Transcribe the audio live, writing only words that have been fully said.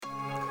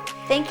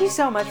Thank you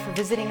so much for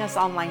visiting us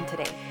online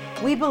today.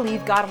 We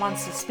believe God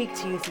wants to speak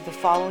to you through the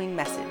following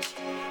message.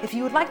 If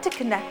you would like to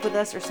connect with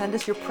us or send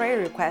us your prayer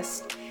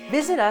requests,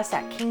 visit us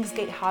at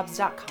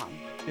kingsgatehobbs.com.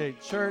 Gate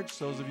Church,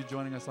 those of you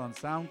joining us on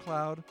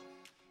SoundCloud,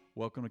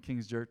 welcome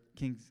to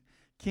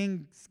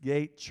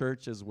Kingsgate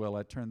Church as well.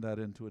 I turned that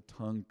into a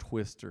tongue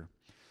twister.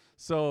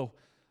 So,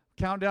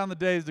 count down the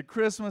days to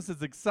Christmas.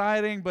 It's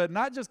exciting, but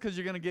not just because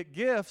you're going to get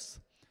gifts,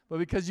 but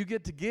because you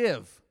get to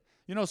give.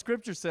 You know,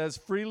 Scripture says,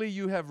 freely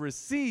you have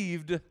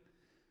received,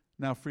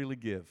 now freely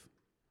give.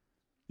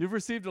 You've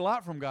received a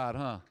lot from God,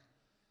 huh?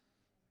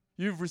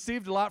 You've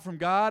received a lot from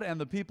God and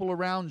the people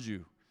around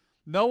you.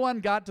 No one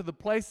got to the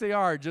place they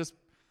are just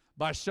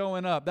by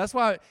showing up. That's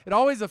why it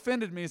always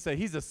offended me to say,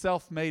 he's a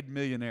self-made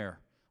millionaire.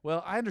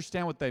 Well, I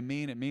understand what they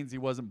mean. It means he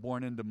wasn't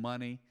born into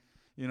money.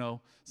 You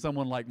know,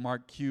 someone like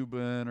Mark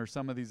Cuban or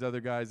some of these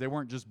other guys, they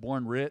weren't just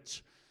born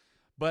rich.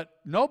 But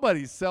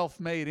nobody's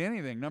self-made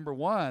anything. Number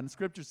one,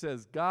 Scripture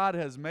says God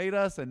has made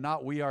us and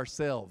not we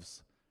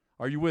ourselves.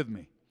 Are you with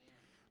me?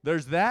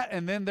 There's that,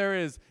 and then there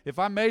is, if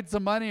I made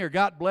some money or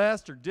got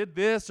blessed or did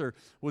this or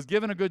was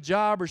given a good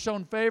job or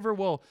shown favor,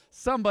 well,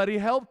 somebody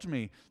helped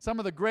me. Some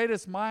of the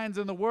greatest minds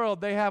in the world,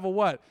 they have a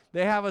what?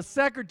 They have a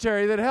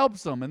secretary that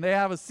helps them, and they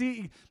have a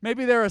CEO.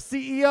 Maybe they're a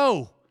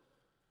CEO.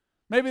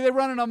 Maybe they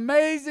run an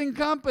amazing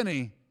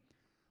company,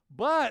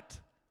 but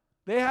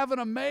they have an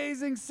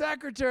amazing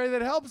secretary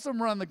that helps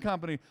them run the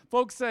company.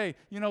 Folks say,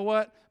 you know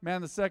what? Man,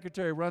 the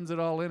secretary runs it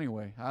all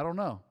anyway. I don't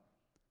know.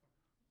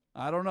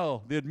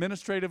 The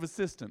administrative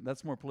assistant.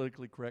 That's more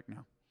politically correct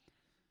now.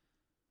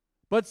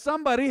 But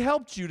somebody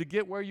helped you to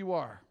get where you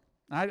are.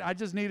 I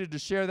just needed to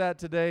share that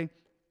today.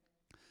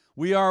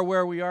 We are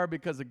where we are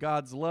because of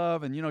God's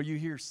love. And, you know, you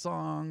hear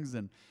songs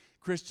and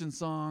Christian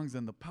songs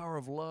and the power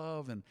of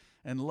love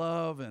and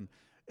love.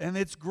 And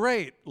it's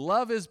great.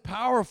 Love is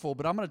powerful.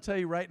 But I'm going to tell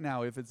you right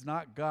now, if it's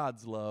not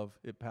God's love,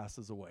 it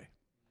passes away.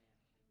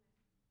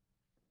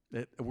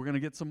 We're going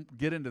to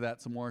get into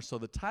that some more. So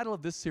the title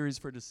of this series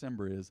for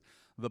December is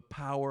The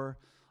Power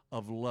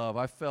of Love.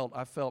 I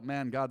felt,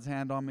 man, God's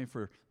hand on me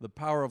for the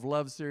Power of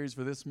Love series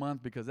for this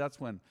month, because that's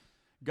when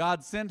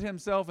God sent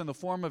himself in the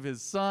form of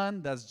his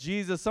son. That's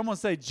Jesus. Someone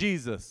say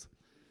Jesus.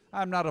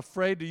 I'm not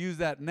afraid to use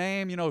that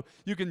name. You know,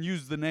 you can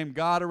use the name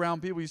God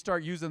around people. You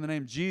start using the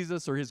name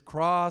Jesus or his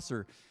cross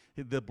or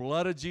the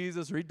blood of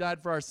Jesus or he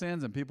died for our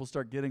sins, and people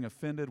start getting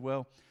offended.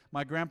 Well,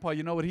 my grandpa,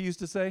 you know what he used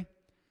to say?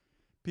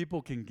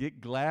 People can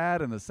get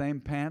glad in the same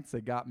pants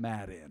they got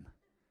mad in.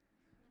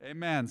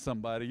 Amen,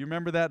 somebody. You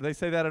remember that? They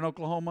say that in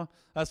Oklahoma?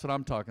 That's what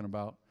I'm talking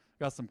about.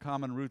 Got some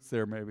common roots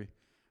there, maybe.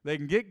 They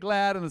can get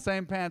glad in the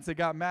same pants they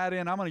got mad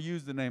in. I'm going to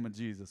use the name of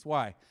Jesus.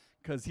 Why?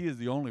 Because he is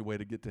the only way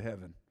to get to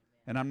heaven.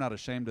 And I'm not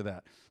ashamed of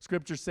that.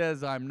 Scripture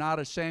says I'm not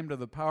ashamed of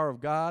the power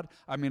of God.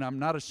 I'm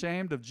not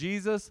ashamed of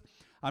Jesus.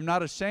 I'm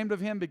not ashamed of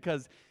him,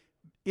 because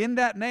in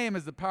that name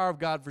is the power of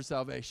God for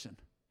salvation.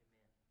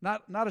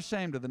 Not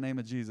ashamed of the name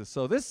of Jesus.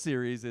 So this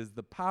series is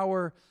the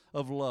power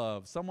of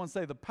love. Someone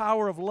say the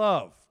power of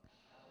love.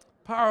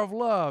 Power of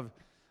love.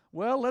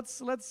 Well,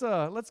 let's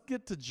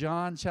get to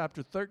John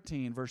chapter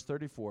 13, verse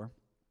 34.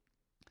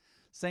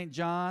 St.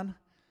 John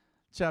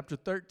chapter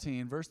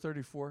 13, verse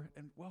 34.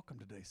 And welcome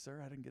today,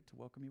 sir. I didn't get to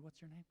welcome you.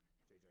 What's your name?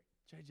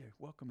 JJ.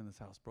 Welcome in this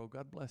house, bro.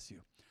 God bless you.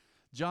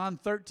 John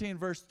 13,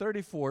 verse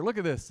 34. Look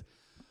at this.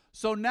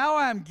 So now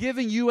I am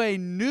giving you a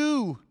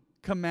new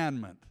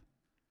commandment.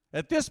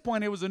 At this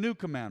point, it was a new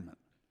commandment.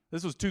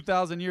 This was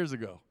 2,000 years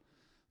ago.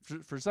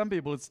 For some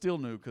people, it's still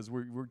new because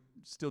we're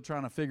still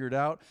trying to figure it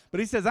out. But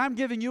he says, I'm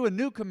giving you a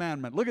new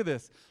commandment. Look at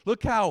this.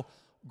 Look how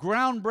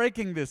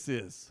groundbreaking this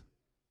is.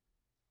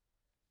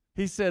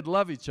 He said,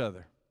 love each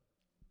other.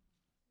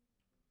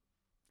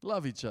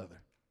 Love each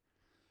other.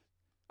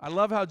 I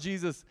love how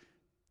Jesus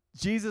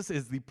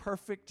is the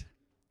perfect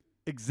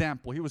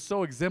example. He was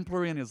so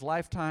exemplary in his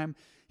lifetime.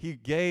 He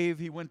gave,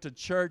 he went to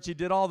church, he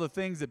did all the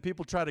things that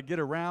people try to get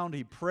around.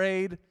 He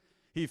prayed,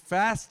 he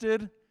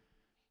fasted.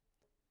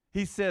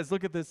 He says,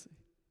 look at this.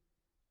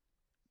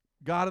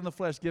 God in the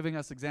flesh giving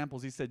us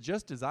examples. He said,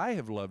 just as I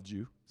have loved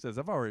you, he says,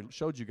 I've already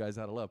showed you guys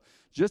how to love.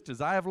 Just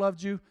as I have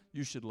loved you,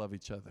 you should love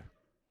each other.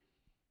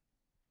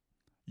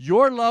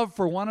 Your love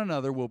for one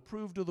another will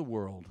prove to the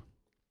world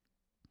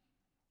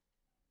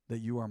that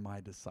you are my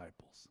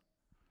disciples.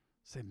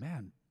 Say,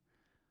 man,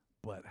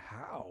 but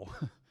how?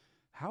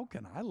 How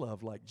can I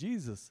love like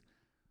Jesus?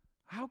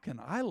 How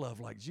can I love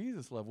like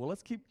Jesus loved? Well,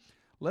 let's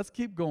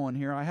keep going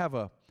here. I have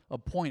a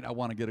point I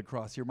want to get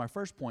across here. My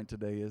first point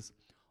today is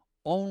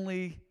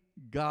only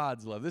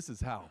God's love. This is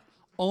how.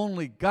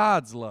 Only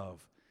God's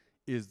love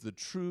is the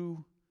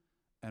true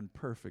and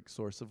perfect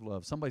source of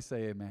love. Somebody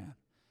say amen.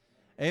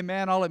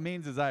 Amen, all it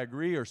means is I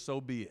agree or so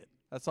be it.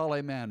 That's all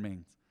amen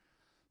means.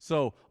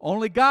 So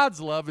only God's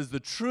love is the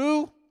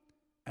true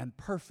and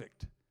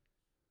perfect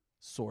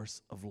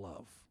source of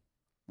love.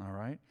 All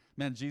right?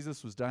 Man,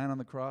 Jesus was dying on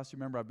the cross. You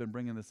remember I've been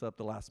bringing this up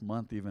the last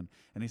month even.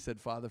 And he said,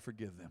 Father,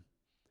 forgive them.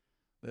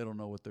 They don't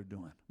know what they're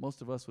doing.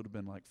 Most of us would have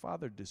been like,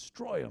 Father,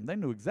 destroy them. They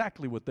knew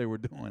exactly what they were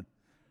doing.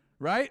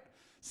 Right?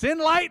 Send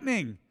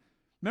lightning.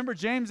 Remember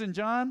James and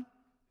John?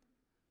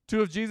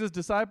 Two of Jesus'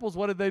 disciples,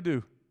 what did they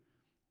do?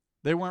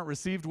 They weren't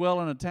received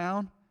well in a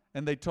town,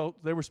 and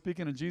they were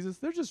speaking to Jesus.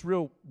 They're just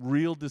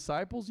real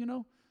disciples, you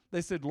know.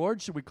 They said,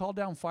 Lord, should we call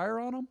down fire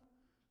on them?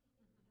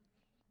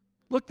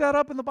 Look that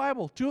up in the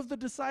Bible. Two of the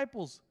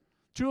disciples,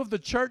 two of the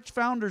church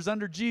founders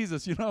under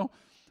Jesus, you know.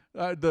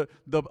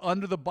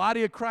 Under the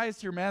body of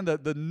Christ here, man,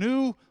 the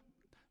new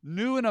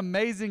and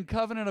amazing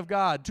covenant of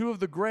God. Two of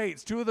the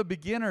greats, two of the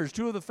beginners,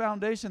 two of the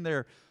foundation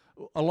there,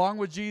 along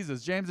with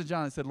Jesus. James and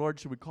John said, Lord,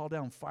 should we call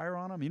down fire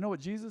on them? You know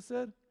what Jesus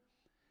said?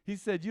 He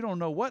said, you don't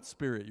know what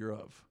spirit you're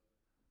of.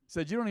 He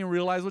said, you don't even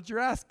realize what you're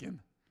asking.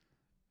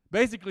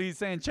 Basically, he's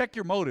saying, check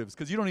your motives,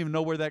 because you don't even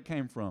know where that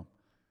came from.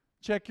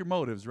 Check your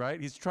motives, right?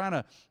 He's trying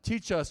to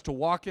teach us to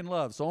walk in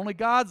love. So only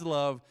God's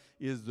love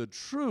is the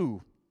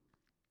true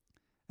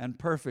and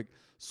perfect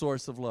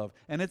source of love.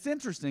 And it's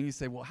interesting. You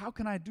say, well, how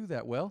can I do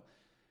that? Well,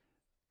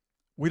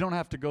 we don't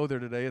have to go there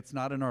today. It's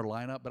not in our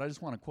lineup, but I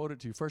just want to quote it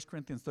to you. 1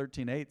 Corinthians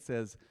 13:8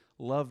 says,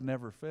 love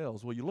never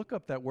fails. Well, you look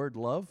up that word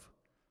love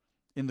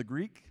in the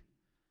Greek,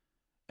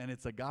 and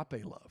it's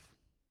agape love.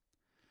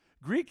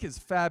 Greek is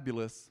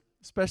fabulous,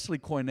 especially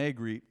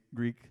Koine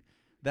Greek.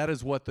 That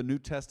is what the New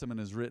Testament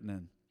is written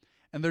in.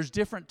 And there's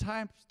different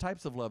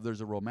types of love.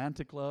 There's a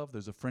romantic love.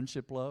 There's a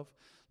friendship love.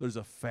 There's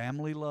a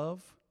family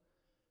love.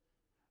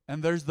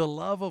 And there's the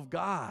love of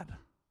God.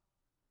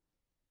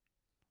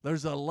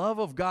 There's a love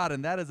of God,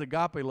 and that is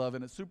agape love,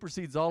 and it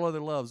supersedes all other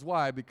loves.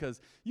 Why? Because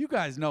you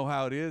guys know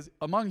how it is.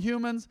 Among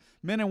humans,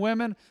 men and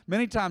women,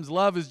 many times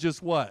love is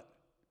just what?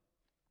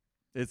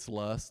 It's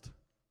lust.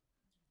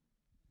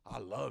 I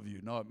love you.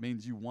 No, it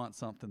means you want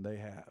something they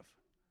have.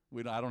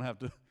 I don't have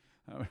to.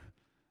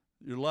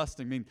 You're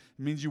lusting. It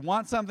means you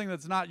want something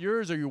that's not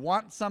yours, or you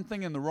want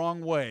something in the wrong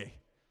way.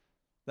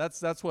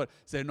 That's what.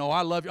 Say, no,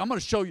 I love you. I'm going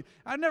to show you.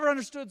 I never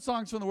understood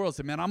songs from the world.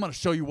 Say, man, I'm going to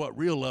show you what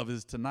real love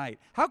is tonight.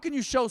 How can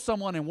you show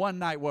someone in one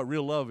night what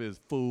real love is,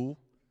 fool?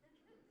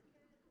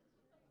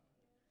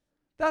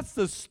 That's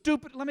the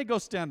stupid. Let me go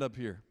stand up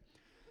here.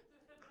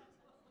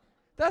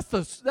 That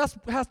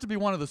has to be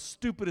one of the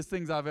stupidest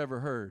things I've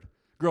ever heard.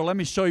 Girl, let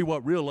me show you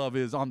what real love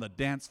is on the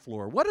dance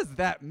floor. What does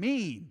that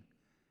mean?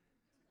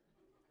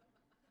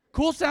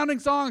 Cool sounding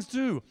songs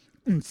too.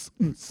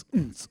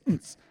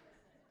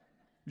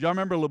 Y'all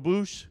remember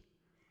LaBouche?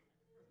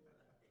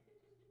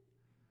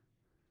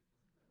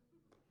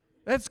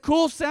 It's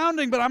cool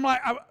sounding, but I'm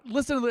like,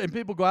 listen to and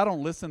people go, I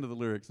don't listen to the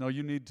lyrics. No,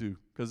 you need to,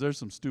 because there's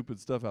some stupid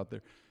stuff out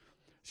there.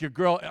 So,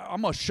 girl,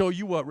 I'm going to show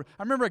you what.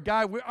 I remember a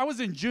guy, I was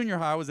in junior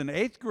high, I was in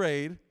 8th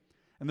grade,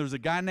 and there was a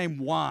guy named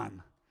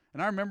Juan.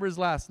 And I remember his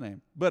last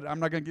name, but I'm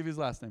not going to give you his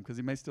last name because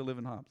he may still live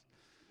in Hobbs.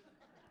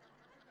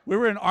 We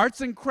were in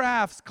arts and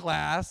crafts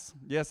class.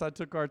 Yes, I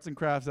took arts and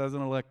crafts as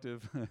an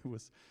elective.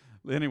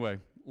 Anyway,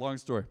 long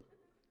story.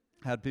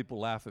 Had people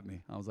laugh at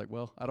me. I was like,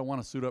 well, I don't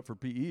want to suit up for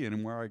PE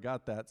anymore. I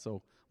got that, so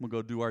I'm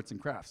going to go do arts and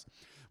crafts.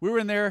 We were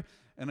in there,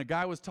 and a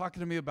guy was talking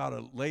to me about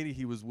a lady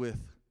he was with.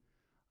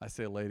 I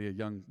say a lady, a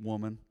young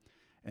woman.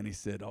 And he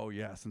said, oh,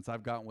 yeah, since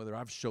I've gotten with her,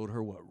 I've showed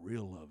her what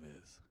real love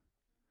is.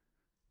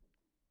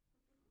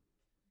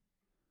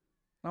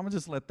 I'm going to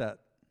just let that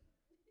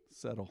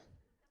settle.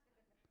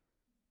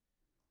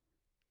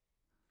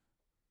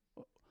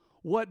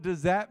 What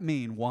does that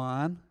mean,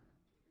 Juan?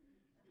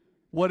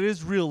 What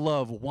is real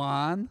love,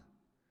 Juan?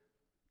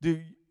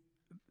 The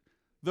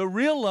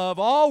real love,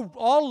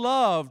 all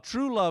love,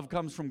 true love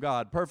comes from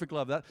God, perfect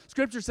love. That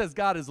Scripture says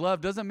God is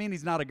love doesn't mean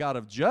he's not a God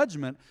of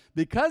judgment.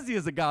 Because he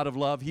is a God of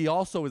love, he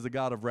also is a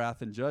God of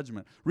wrath and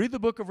judgment. Read the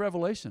book of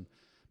Revelation.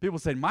 People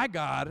say, my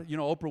God,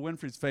 Oprah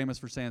Winfrey's famous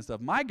for saying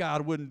stuff. My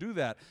God wouldn't do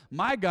that.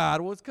 My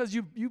God, well, it's because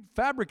you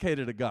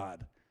fabricated a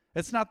God.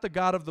 It's not the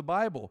God of the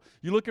Bible.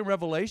 You look in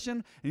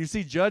Revelation and you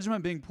see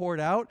judgment being poured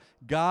out.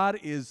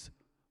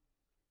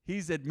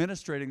 He's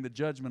administrating the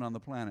judgment on the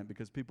planet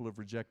because people have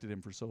rejected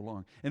him for so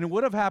long. And it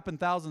would have happened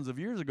thousands of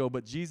years ago,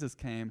 but Jesus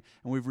came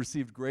and we've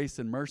received grace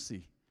and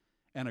mercy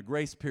and a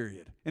grace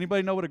period.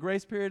 Anybody know what a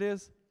grace period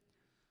is?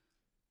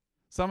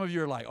 Some of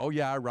you are like, oh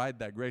yeah, I ride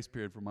that grace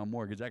period for my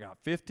mortgage. I got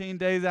 15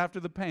 days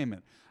after the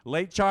payment.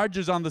 Late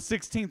charges on the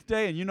 16th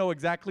day, and you know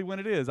exactly when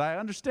it is. I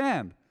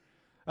understand.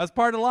 That's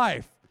part of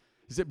life.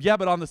 You said, yeah,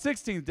 but on the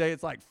 16th day,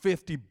 it's like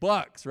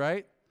 $50,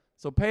 right?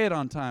 So pay it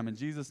on time in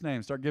Jesus'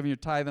 name. Start giving your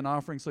tithe and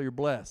offering so you're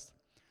blessed.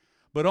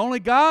 But only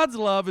God's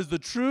love is the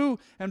true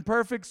and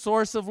perfect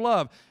source of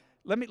love.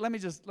 Let me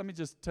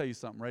just tell you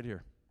something right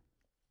here.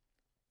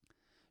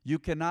 You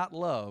cannot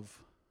love,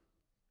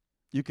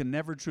 you can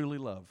never truly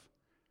love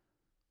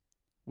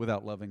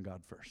without loving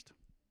God first.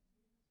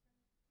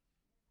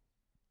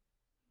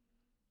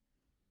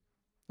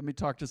 Let me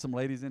talk to some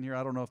ladies in here.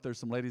 I don't know if there's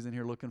some ladies in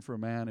here looking for a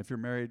man. If you're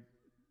married,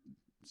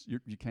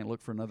 you can't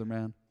look for another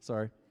man.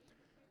 Sorry.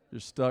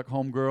 You're stuck.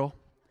 Home girl.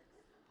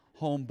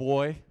 Home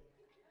boy.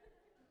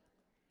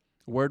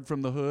 Word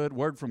from the hood.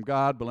 Word from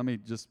God, but let me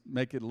just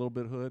make it a little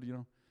bit hood,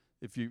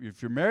 If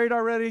you're married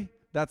already,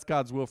 that's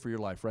God's will for your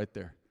life right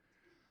there.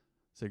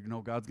 Say,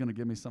 God's going to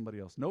give me somebody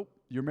else. Nope.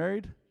 You're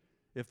married.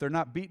 If they're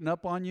not beating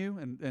up on you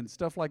and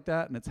stuff like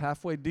that, and it's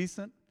halfway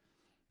decent,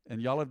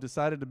 and y'all have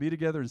decided to be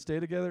together and stay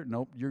together,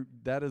 nope,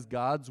 that is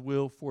God's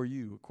will for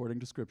you according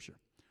to Scripture.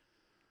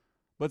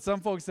 But some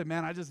folks say,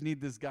 man, I just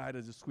need this guy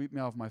to just sweep me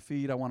off my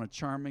feet. I want a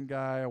charming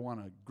guy. I want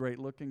a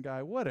great-looking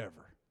guy.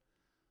 Whatever.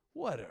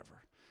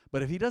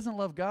 But if he doesn't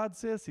love God,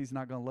 sis, he's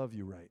not going to love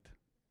you right.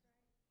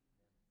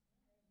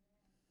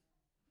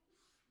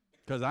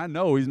 Because I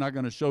know he's not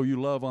going to show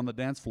you love on the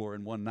dance floor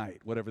in one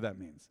night, whatever that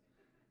means.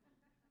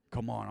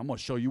 Come on, I'm going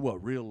to show you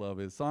what real love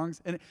is.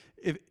 Songs, and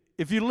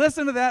if you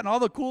listen to that and all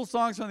the cool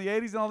songs from the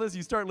 80s and all this,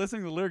 you start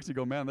listening to the lyrics, you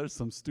go, man, there's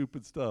some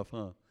stupid stuff,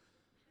 huh?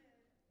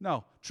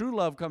 No, true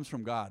love comes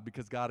from God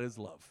because God is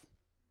love.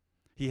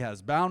 He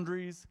has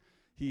boundaries.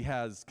 He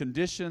has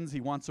conditions. He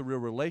wants a real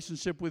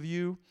relationship with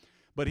you.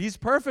 But he's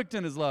perfect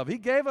in his love. He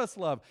gave us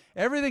love.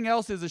 Everything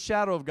else is a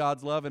shadow of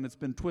God's love, and it's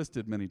been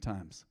twisted many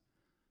times.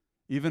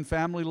 Even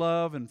family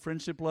love and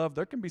friendship love,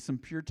 there can be some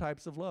pure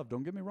types of love.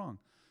 Don't get me wrong.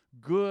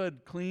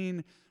 Good,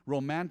 clean,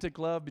 romantic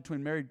love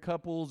between married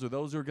couples or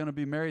those who are going to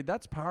be married,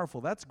 that's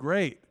powerful. That's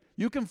great.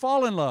 You can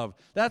fall in love.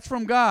 That's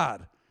from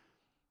God.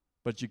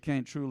 But you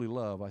can't truly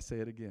love. I say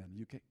it again.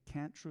 You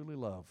can't truly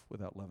love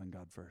without loving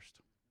God first.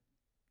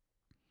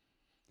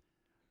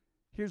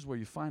 Here's where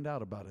you find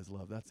out about his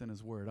love. That's in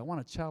his word. I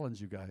want to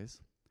challenge you guys.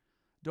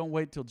 Don't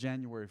wait till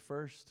January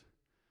 1st.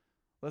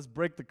 Let's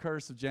break the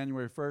curse of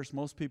January 1st.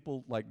 Most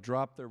people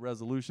drop their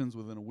resolutions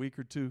within a week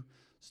or two.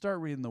 Start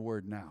reading the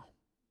word now.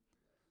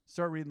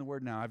 Start reading the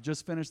word now. I've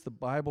just finished the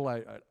Bible.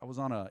 I was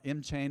on a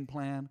M-Chain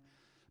plan.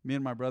 Me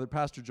and my brother,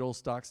 Pastor Joel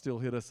Stockstill,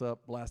 hit us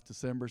up last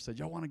December, said,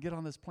 y'all want to get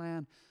on this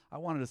plan? I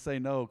wanted to say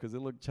no because it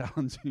looked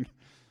challenging.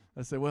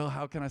 I said, well,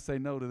 how can I say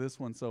no to this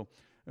one?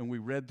 And we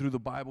read through the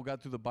Bible,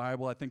 got through the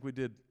Bible. I think we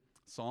did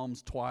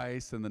Psalms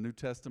twice and the New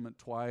Testament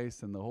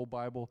twice and the whole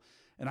Bible.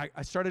 And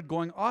I started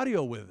going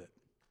audio with it.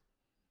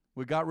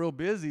 We got real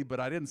busy, but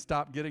I didn't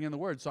stop getting in the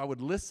Word. So I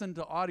would listen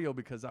to audio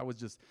because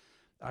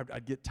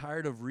I'd get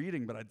tired of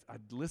reading, but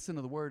I'd listen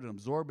to the Word and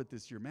absorb it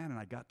this year. Man, and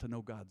I got to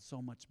know God so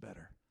much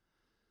better.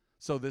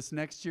 So this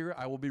next year,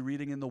 I will be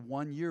reading in the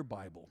one-year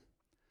Bible.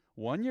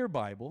 One-year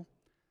Bible,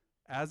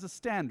 as a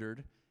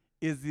standard,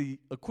 is the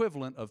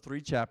equivalent of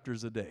 3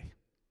 chapters a day.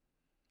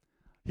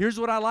 Here's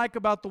what I like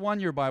about the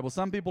one-year Bible.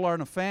 Some people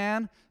aren't a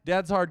fan.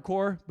 Dad's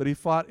hardcore, but he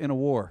fought in a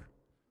war.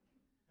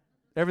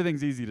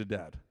 Everything's easy to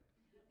Dad.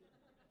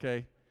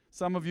 Okay?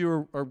 Some of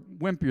you are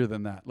wimpier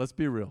than that. Let's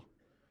be real.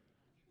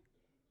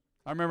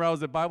 I remember I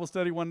was at Bible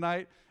study one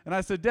night, and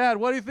I said, Dad,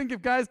 what do you think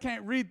if guys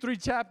can't read 3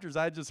 chapters?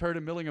 I had just heard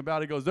him milling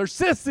about. He goes, they're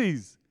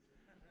sissies.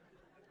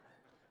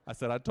 I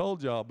said, I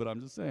told y'all, but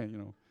I'm just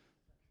saying,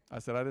 I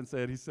said, I didn't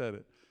say it. He said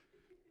it.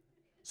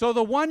 So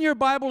the one-year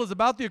Bible is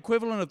about the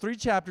equivalent of 3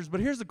 chapters, but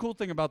here's the cool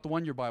thing about the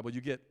one-year Bible.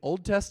 You get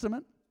Old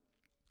Testament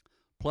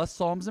plus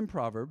Psalms and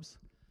Proverbs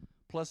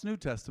plus New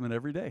Testament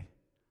every day.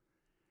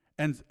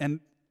 And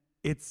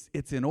it's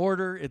in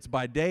order. It's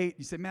by date.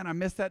 You say, man, I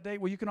missed that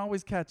date. Well, you can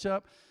always catch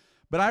up.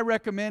 But I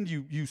recommend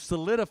you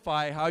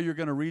solidify how you're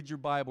going to read your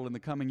Bible in the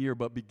coming year,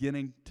 but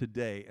beginning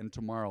today and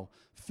tomorrow.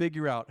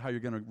 Figure out how you're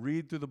going to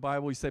read through the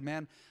Bible. You say,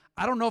 man,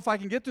 I don't know if I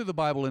can get through the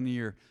Bible in a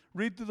year.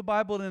 Read through the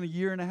Bible in a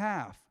year and a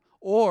half.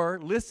 Or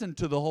listen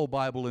to the whole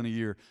Bible in a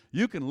year.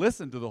 You can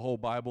listen to the whole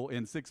Bible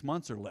in 6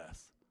 months or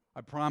less.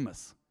 I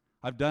promise.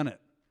 I've done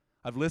it.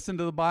 I've listened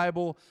to the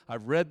Bible.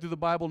 I've read through the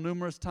Bible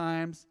numerous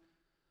times.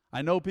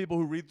 I know people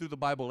who read through the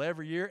Bible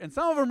every year, and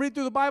some of them read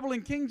through the Bible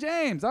in King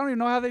James. I don't even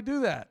know how they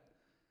do that.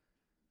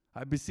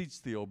 I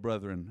beseech thee, O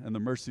brethren, and the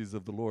mercies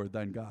of the Lord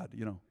thine God.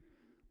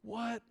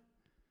 What?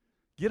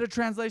 Get a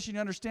translation you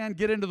understand.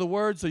 Get into the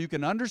Word so you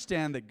can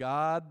understand that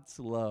God's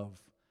love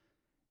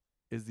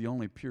is the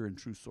only pure and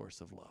true source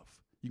of love.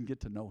 You can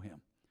get to know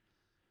Him.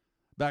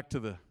 Back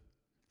to the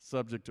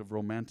subject of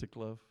romantic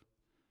love.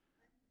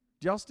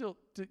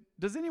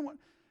 Does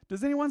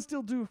anyone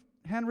still do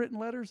handwritten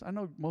letters? I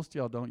know most of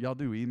y'all don't. Y'all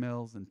do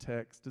emails and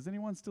texts. Does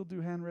anyone still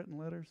do handwritten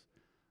letters?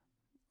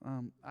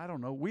 I don't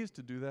know. We used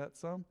to do that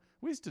some.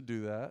 We used to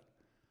do that.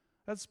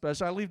 That's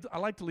special. I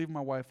like to leave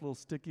my wife little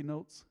sticky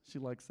notes. She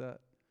likes that.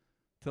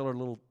 Tell her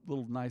little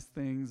nice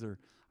things. Or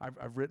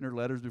I've written her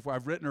letters before.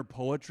 I've written her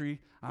poetry.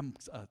 I'm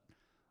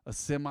a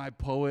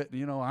semi-poet.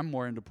 I'm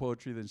more into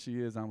poetry than she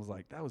is. I was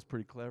like, that was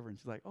pretty clever. And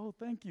she's like, oh,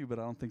 thank you. But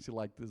I don't think she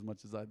liked it as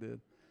much as I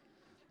did.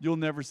 You'll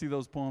never see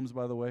those poems,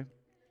 by the way.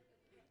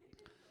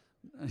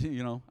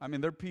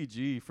 They're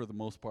PG for the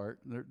most part.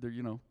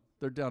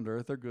 They're down to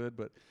earth. They're good,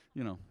 but,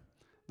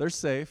 they're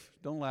safe.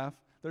 Don't laugh.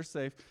 They're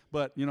safe.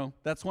 But,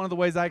 that's one of the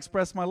ways I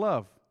express my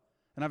love.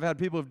 And I've had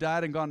people who've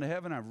died and gone to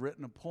heaven. I've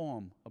written a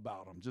poem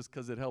about them just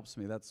because it helps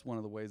me. That's one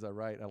of the ways I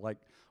write. I like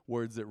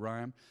words that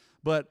rhyme.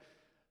 But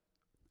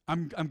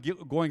I'm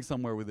going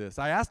somewhere with this.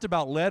 I asked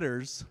about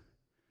letters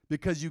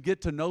because you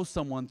get to know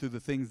someone through the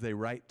things they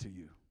write to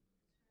you.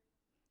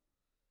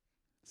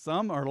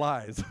 Some are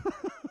lies.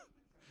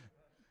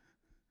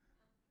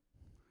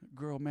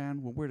 Girl,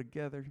 man, when we're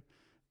together,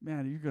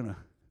 man,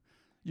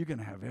 you're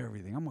gonna have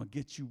everything. I'm gonna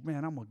get you,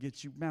 man. I'm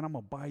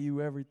gonna buy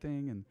you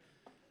everything. And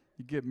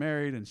you get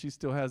married, and she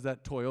still has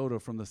that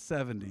Toyota from the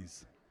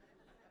 70s.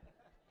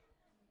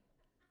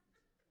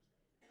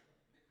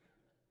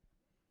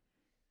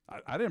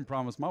 I didn't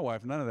promise my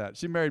wife none of that.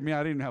 She married me.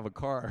 I didn't have a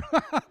car.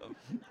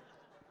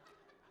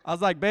 I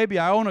was like, baby,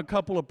 I own a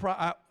couple of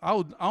I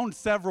owned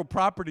several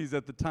properties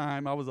at the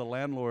time. I was a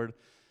landlord.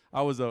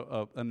 I was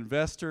an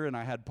investor, and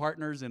I had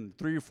partners in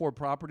 3 or 4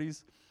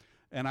 properties.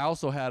 And I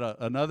also had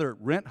another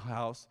rent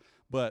house.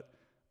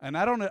 And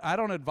I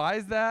don't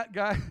advise that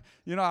guy.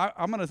 You know,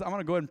 I'm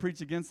gonna go ahead and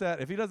preach against that.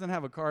 If he doesn't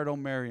have a car,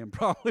 don't marry him,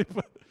 probably.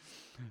 But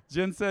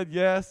Jen said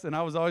yes, and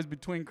I was always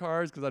between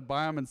cars because I'd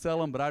buy them and sell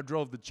them. But I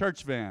drove the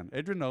church van.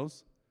 Adrian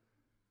knows.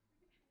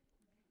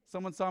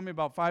 Someone saw me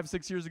about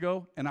 5-6 years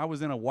ago, and I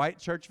was in a white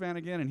church van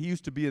again, and he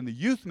used to be in the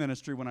youth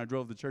ministry when I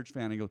drove the church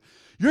van. He goes,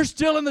 "You're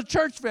still in the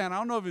church van." I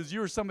don't know if it was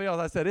you or somebody else.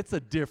 I said, "It's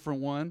a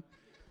different one."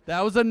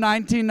 That was a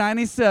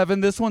 1997.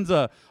 This one's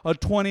a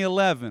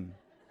 2011.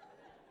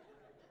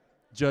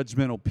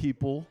 Judgmental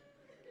people.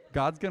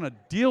 God's going to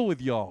deal with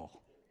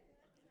y'all.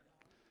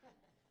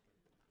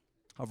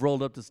 I've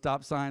rolled up to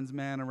stop signs,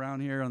 man,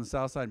 around here on the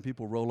south side, and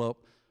people roll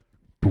up.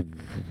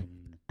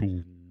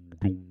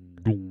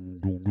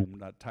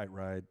 Not tight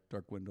ride,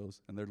 dark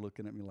windows, and they're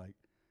looking at me like,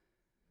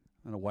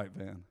 in a white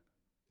van.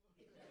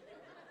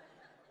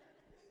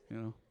 You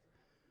know?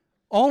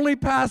 Only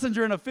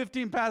passenger in a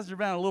 15-passenger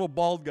van, a little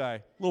bald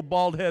guy, little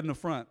bald head in the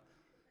front.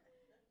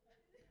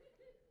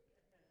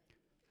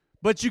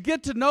 But you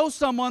get to know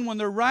someone when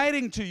they're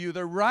writing to you.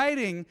 They're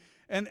writing,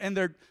 and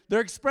they're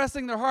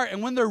expressing their heart.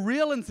 And when they're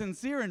real and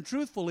sincere and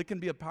truthful, it can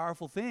be a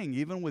powerful thing,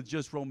 even with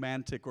just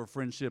romantic or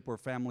friendship or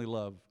family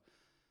love.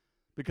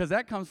 Because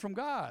that comes from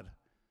God.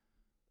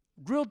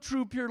 Real,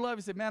 true, pure love.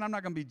 You say, man, I'm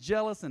not going to be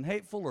jealous and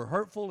hateful or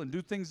hurtful and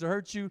do things to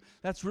hurt you.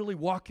 That's really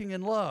walking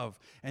in love.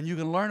 And you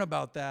can learn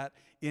about that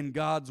in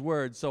God's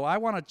Word. So I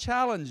want to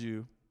challenge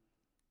you.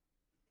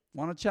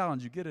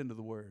 Get into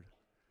the Word.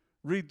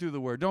 Read through the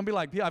Word. Don't be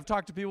like, I've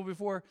talked to people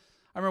before.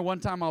 I remember one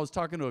time I was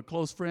talking to a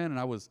close friend, and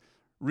I was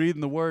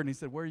reading the Word, and he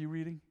said, "Where are you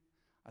reading?"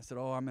 I said,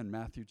 "Oh, I'm in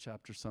Matthew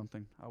chapter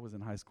something. I was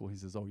in high school." He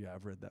says, "Oh, yeah,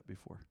 I've read that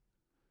before."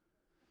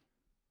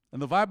 And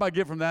the vibe I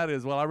get from that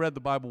is, well, I read the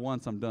Bible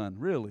once, I'm done.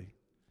 Really?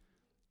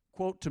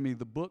 Quote to me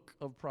the book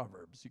of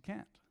Proverbs. You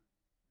can't.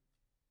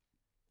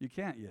 You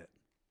can't yet.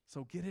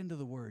 So get into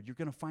the Word. You're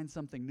going to find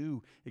something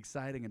new,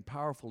 exciting, and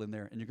powerful in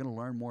there, and you're going to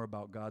learn more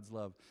about God's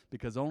love,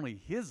 because only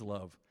His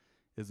love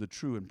is the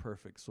true and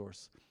perfect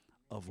source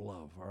of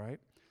love, all right?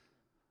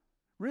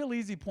 Real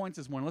easy points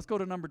this morning. Let's go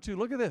to number 2.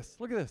 Look at this.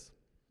 Look at this.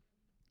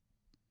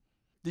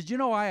 Did you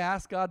know I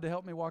asked God to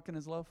help me walk in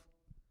His love?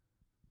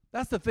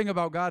 That's the thing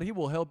about God. He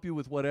will help you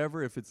with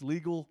whatever, if it's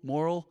legal,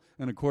 moral,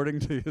 and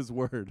according to His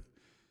Word.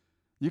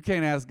 You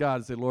can't ask God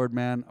and say, "Lord,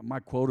 man, my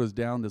quota's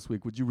down this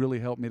week. Would you really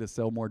help me to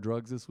sell more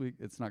drugs this week?"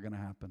 It's not going to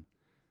happen.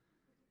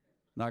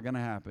 Not going to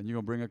happen. You're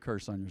going to bring a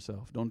curse on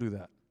yourself. Don't do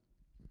that.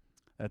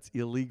 That's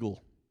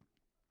illegal.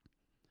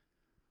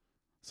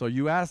 So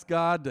you ask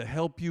God to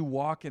help you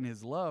walk in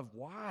His love.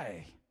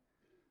 Why?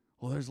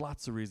 Well, there's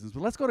lots of reasons.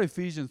 But let's go to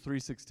Ephesians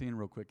 3:16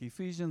 real quick.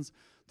 Ephesians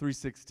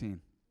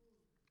 3:16.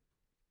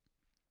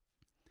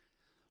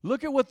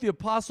 Look at what the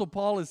Apostle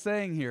Paul is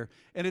saying here.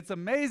 And it's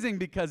amazing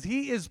because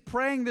he is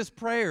praying this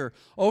prayer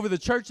over the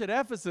church at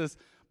Ephesus,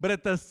 but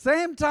at the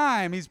same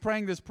time, he's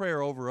praying this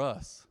prayer over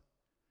us.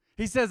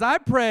 He says, "I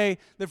pray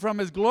that from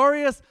His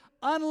glorious,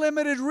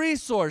 unlimited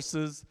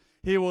resources,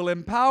 He will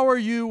empower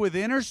you with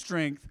inner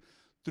strength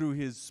through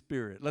His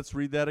Spirit." Let's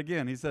read that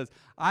again. He says,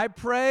 "I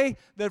pray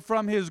that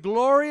from His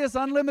glorious,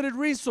 unlimited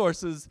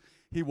resources,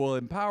 He will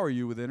empower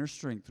you with inner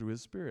strength through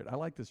His Spirit." I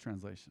like this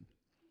translation.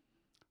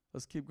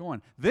 Let's keep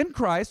going. "Then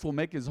Christ will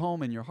make His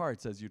home in your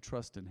hearts as you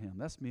trust in Him."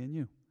 That's me and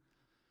you.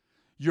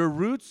 "Your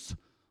roots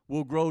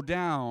will grow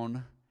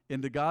down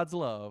into God's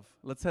love."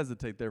 Let's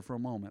hesitate there for a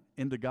moment.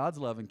 "Into God's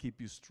love and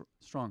keep you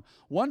strong."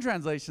 One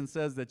translation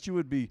says that you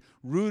would be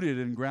rooted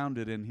and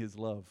grounded in His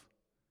love.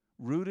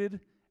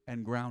 Rooted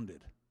and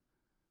grounded.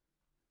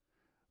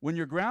 When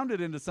you're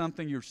grounded into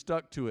something, you're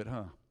stuck to it,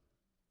 huh?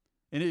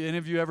 Any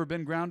of you ever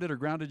been grounded or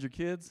grounded your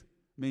kids?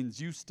 It means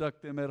you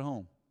stuck them at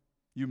home.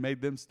 You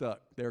made them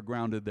stuck. They're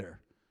grounded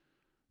there.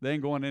 They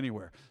ain't going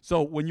anywhere.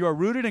 So when you are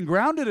rooted and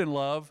grounded in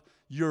love,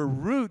 your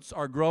roots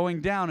are growing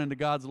down into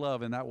God's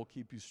love, and that will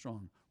keep you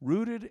strong.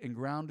 Rooted and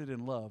grounded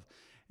in love.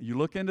 You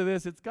look into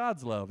this, it's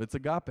God's love. It's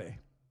agape.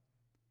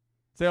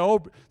 Say,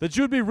 "Oh, that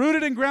you'd be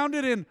rooted and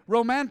grounded in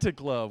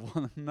romantic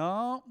love."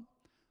 No,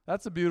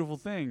 that's a beautiful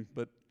thing,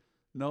 but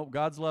no,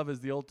 God's love is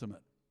the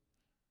ultimate.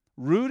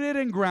 Rooted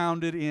and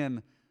grounded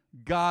in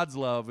God's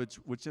love,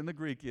 which in the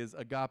Greek is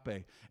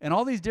agape. And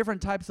all these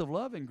different types of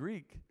love in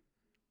Greek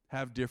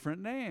have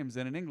different names.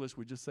 And in English,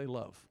 we just say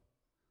love.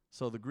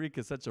 So the Greek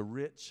is such a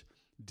rich,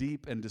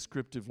 deep, and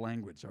descriptive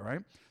language, all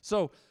right?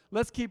 So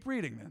let's keep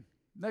reading then.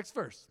 Next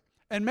verse.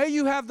 "And may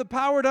you have the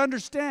power to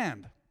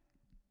understand."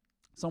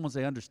 Someone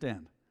say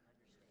understand.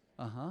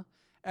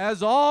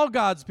 "As all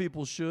God's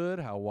people should,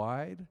 how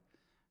wide,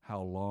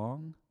 how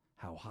long,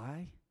 how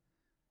high,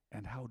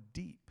 and how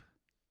deep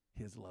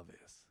His love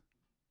is."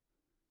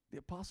 The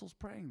apostle's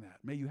praying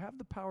that. May you have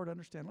the power to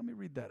understand. Let me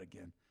read that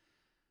again.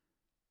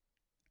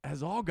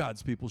 "As all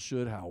God's people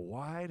should, how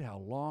wide, how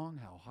long,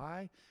 how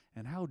high,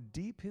 and how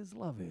deep His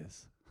love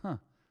is."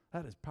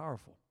 That is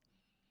powerful.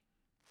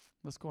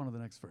 Let's go on to the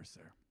next verse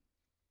there.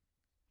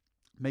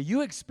 May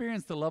you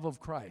experience the love of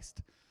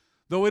Christ,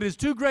 though it is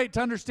too great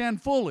to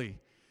understand fully.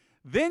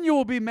 Then you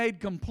will be made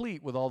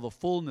complete with all the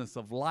fullness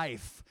of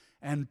life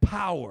and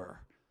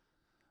power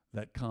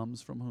that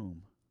comes from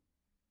whom?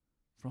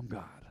 From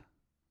God.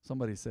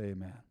 Somebody say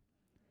amen.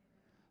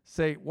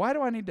 Say, why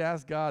do I need to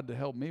ask God to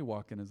help me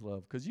walk in his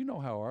love? Because you know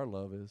how our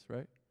love is,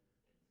 right?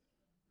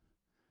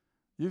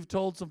 You've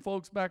told some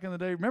folks back in the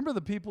day, remember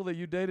the people that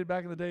you dated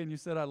back in the day and you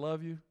said, I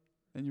love you,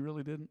 and you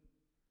really didn't?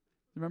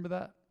 You remember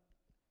that?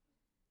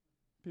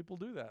 People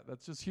do that.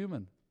 That's just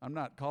human. I'm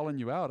not calling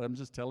you out. I'm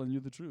just telling you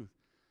the truth.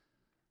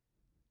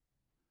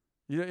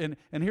 And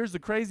here's the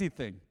crazy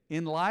thing.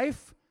 In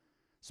life,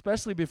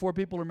 especially before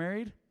people are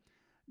married,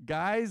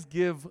 guys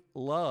give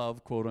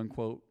love, quote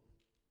unquote,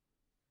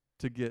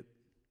 to get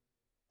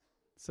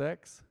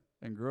sex,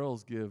 and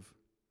girls give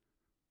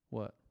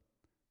what?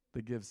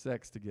 They give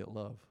sex to get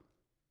love.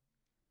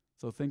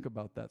 So think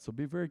about that. So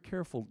be very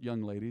careful,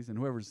 young ladies, and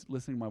whoever's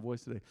listening to my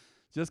voice today.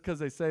 Just because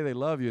they say they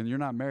love you and you're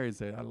not married,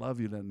 say, I love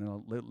you, then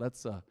no,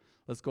 let's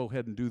go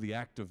ahead and do the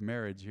act of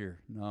marriage here.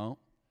 No.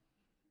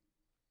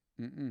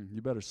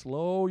 You better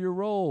slow your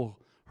roll,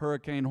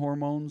 hurricane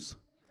hormones.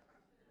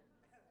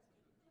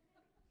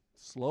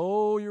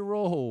 Slow your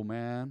roll,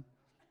 man.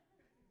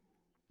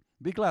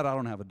 Be glad I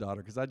don't have a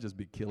daughter, because I'd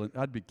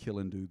be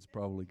killing dudes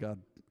probably.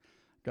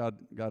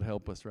 God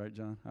help us, right,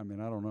 John? I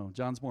mean, I don't know.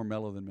 John's more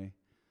mellow than me.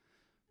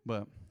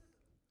 But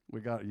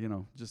we got,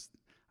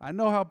 I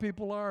know how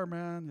people are,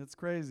 man. It's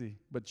crazy.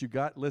 But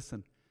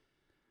listen,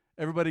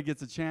 everybody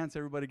gets a chance.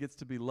 Everybody gets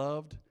to be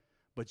loved.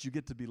 But you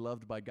get to be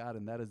loved by God,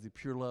 and that is the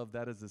pure love.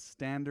 That is the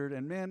standard.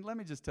 And, man, let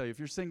me just tell you, if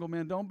you're single,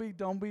 man, don't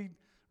be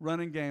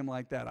running game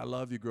like that. I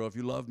love you, girl. If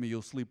you love me,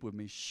 you'll sleep with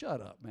me.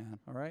 Shut up, man,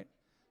 all right?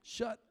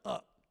 Shut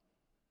up.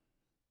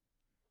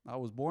 I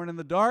was born in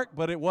the dark,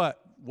 but it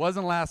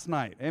wasn't last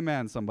night.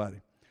 Amen,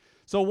 somebody.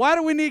 So why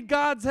do we need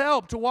God's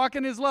help to walk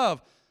in his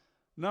love?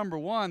 Number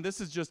one, these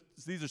are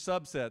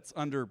subsets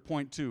under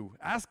point 2.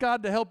 Ask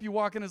God to help you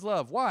walk in his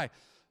love. Why?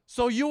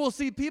 So you will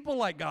see people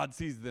like God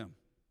sees them.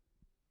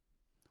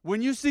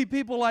 When you see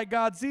people like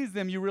God sees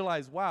them, you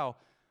realize, wow,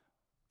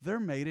 they're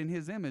made in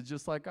his image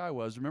just like I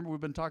was. Remember we've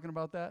been talking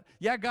about that?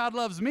 Yeah, God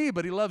loves me,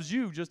 but he loves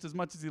you just as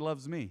much as he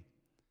loves me.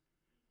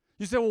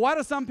 You say, well, why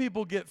do some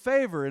people get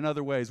favor in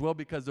other ways? Well,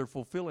 because they're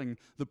fulfilling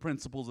the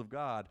principles of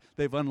God.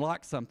 They've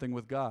unlocked something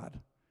with God.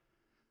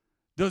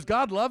 Does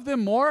God love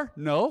them more?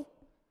 No.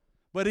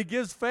 But he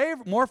gives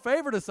more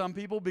favor to some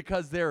people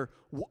because they're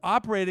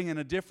operating in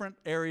a different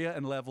area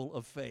and level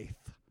of faith.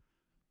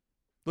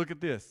 Look at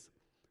this.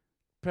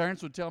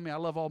 Parents would tell me I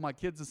love all my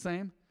kids the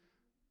same,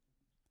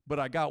 but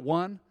I got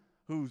one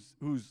who's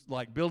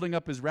like building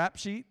up his rap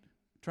sheet,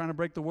 trying to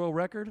break the world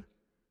record,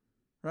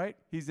 right?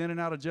 He's in and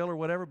out of jail or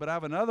whatever, but I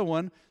have another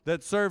one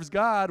that serves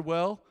God.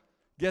 Well,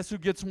 guess who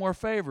gets more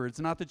favor? It's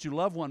not that you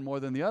love one more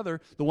than the other.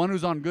 The one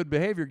who's on good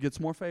behavior gets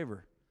more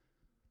favor.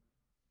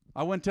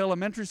 I went to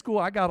elementary school.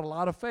 I got a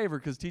lot of favor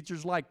because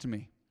teachers liked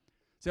me.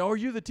 Say, oh, are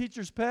you the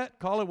teacher's pet?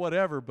 Call it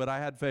whatever, but I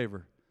had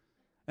favor.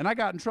 And I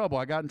got in trouble.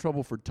 I got in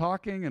trouble for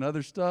talking and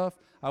other stuff.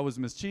 I was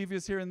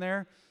mischievous here and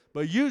there.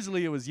 But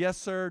usually it was yes,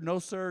 sir, no,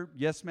 sir,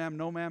 yes, ma'am,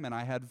 no, ma'am, and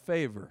I had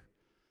favor.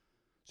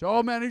 So,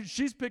 oh, man,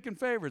 she's picking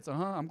favorites.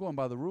 I'm going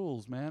by the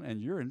rules, man,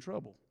 and you're in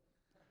trouble.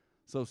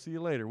 So see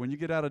you later. When you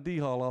get out of D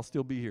Hall, I'll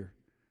still be here.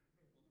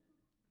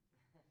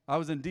 I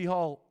was in D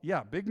Hall,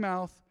 big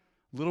mouth,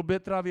 a little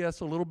bit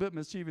travieso, a little bit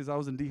mischievous. I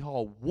was in D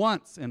Hall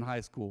once in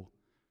high school.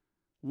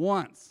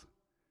 Once.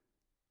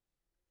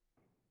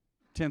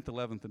 10th,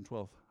 11th, and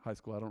 12th high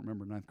school. I don't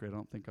remember 9th grade. I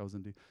don't think I was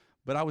in D.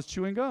 But I was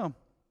chewing gum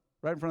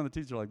right in front of the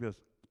teacher like this.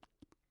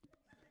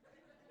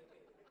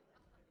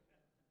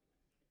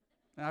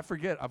 And I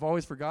forget. I've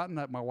always forgotten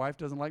that my wife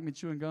doesn't like me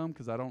chewing gum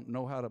because I don't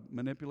know how to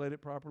manipulate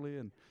it properly.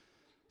 And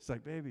she's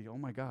like, baby, oh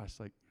my gosh.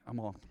 Like,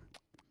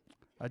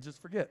 I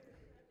just forget.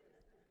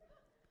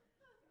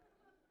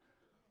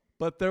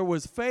 But there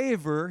was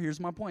favor.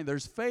 Here's my point.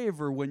 There's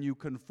favor when you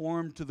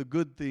conform to the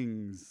good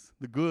things,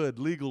 the good,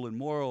 legal, and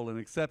moral, and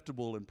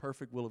acceptable, and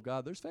perfect will of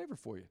God. There's favor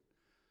for you.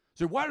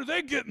 So why are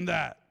they getting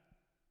that?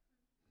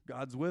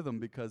 God's with them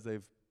because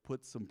they've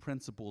put some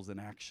principles in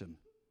action.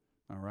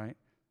 All right?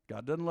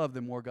 God doesn't love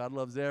them more. God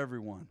loves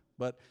everyone.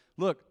 But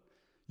look,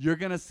 you're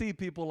going to see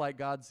people like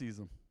God sees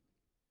them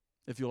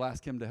if you'll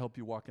ask him to help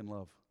you walk in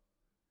love.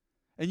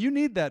 And you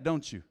need that,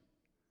 don't you?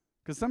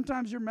 Because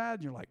sometimes you're mad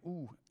and you're like,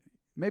 ooh.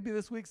 Maybe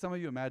this week some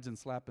of you imagine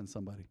slapping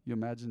somebody. You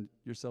imagine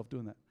yourself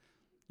doing that.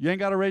 You ain't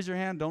got to raise your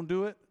hand. Don't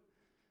do it.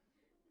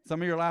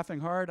 Some of you are laughing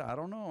hard. I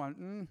don't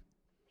know.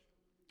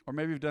 Or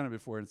maybe you've done it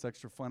before and it's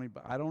extra funny,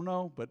 but I don't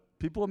know. But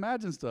people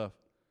imagine stuff.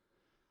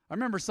 I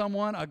remember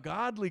a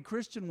godly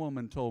Christian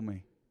woman told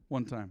me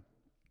one time.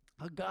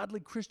 A godly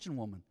Christian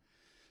woman.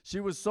 She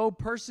was so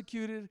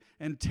persecuted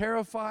and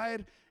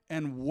terrified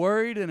and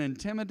worried and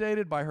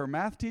intimidated by her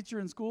math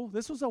teacher in school.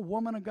 This was a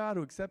woman of God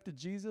who accepted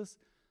Jesus.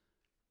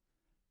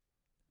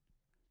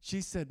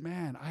 She said,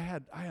 man,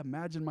 I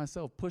imagined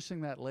myself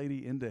pushing that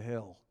lady into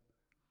hell.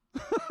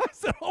 I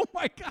said, oh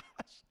my gosh.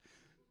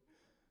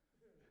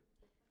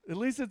 At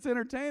least it's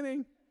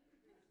entertaining.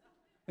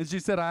 And she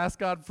said, I asked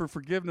God for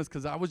forgiveness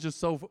because I was just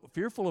so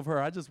fearful of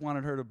her. I just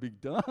wanted her to be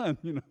done,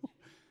 you know.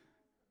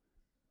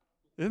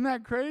 Isn't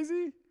that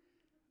crazy?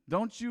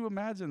 Don't you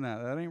imagine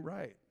that? That ain't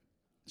right.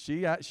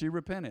 She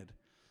repented.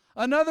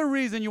 Another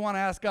reason you want to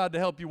ask God to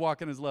help you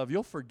walk in his love,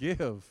 you'll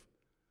forgive.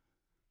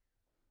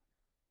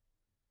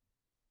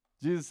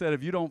 Jesus said,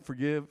 if you don't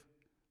forgive,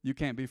 you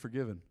can't be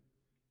forgiven.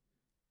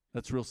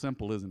 That's real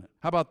simple, isn't it?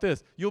 How about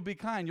this? You'll be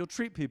kind. You'll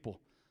treat people.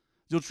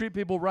 You'll treat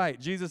people right.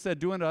 Jesus said,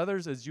 do unto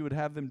others as you would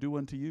have them do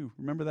unto you.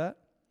 Remember that?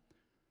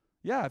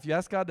 Yeah, if you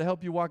ask God to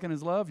help you walk in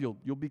his love,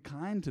 you'll be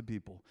kind to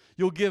people.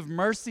 You'll give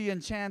mercy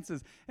and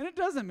chances. And it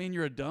doesn't mean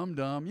you're a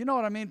dum-dum. You know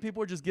what I mean?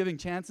 People are just giving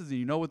chances and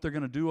you know what they're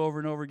going to do over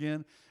and over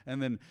again.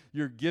 And then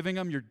you're giving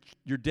them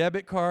your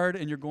debit card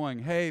and you're going,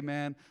 hey,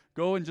 man,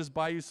 go and just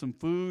buy you some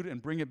food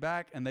and bring it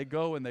back. And they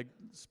go and they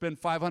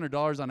spend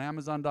 $500 on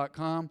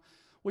Amazon.com.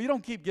 Well, you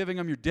don't keep giving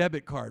them your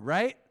debit card,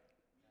 right?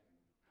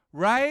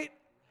 Right?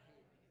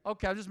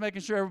 Okay, I'm just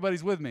making sure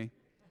everybody's with me.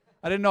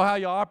 I didn't know how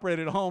you operate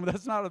at home.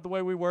 That's not the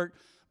way we work.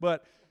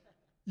 But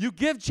you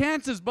give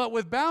chances, but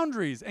with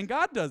boundaries. And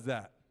God does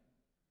that.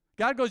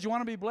 God goes, you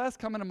want to be blessed?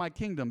 Come into my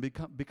kingdom.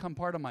 Become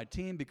part of my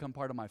team. Become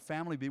part of my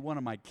family. Be one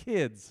of my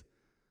kids.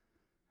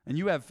 And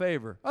you have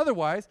favor.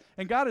 Otherwise,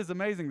 and God is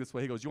amazing this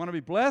way. He goes, you want to be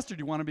blessed or do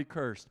you want to be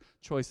cursed?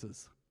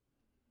 Choices.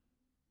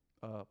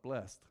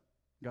 Blessed.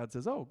 God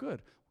says, oh,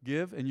 good.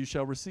 Give and you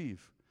shall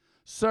receive.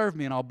 Serve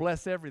me and I'll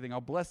bless everything.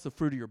 I'll bless the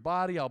fruit of your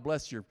body. I'll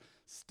bless your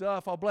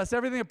stuff. I'll bless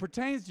everything that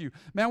pertains to you.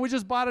 Man, we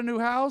just bought a new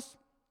house,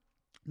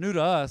 new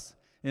to us,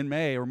 in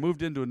May, or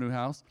moved into a new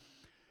house.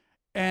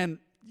 And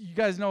you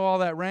guys know all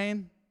that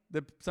rain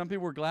that some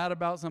people were glad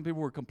about, some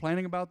people were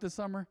complaining about this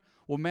summer?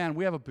 Well, man,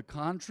 we have a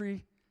pecan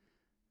tree.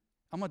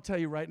 I'm going to tell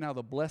you right now,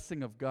 the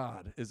blessing of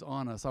God is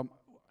on us.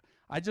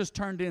 I just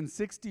turned in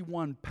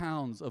 61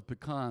 pounds of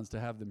pecans to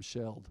have them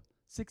shelled.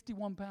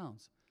 61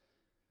 pounds.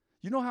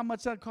 You know how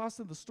much that costs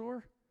at the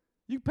store?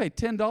 You can pay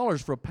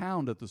 $10 for a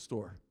pound at the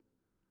store.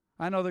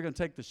 I know they're going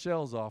to take the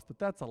shells off, but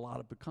that's a lot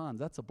of pecans.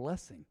 That's a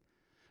blessing.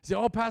 You say,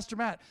 oh, Pastor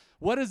Matt,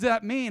 what does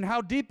that mean?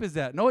 How deep is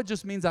that? No, it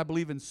just means I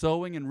believe in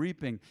sowing and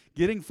reaping,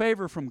 getting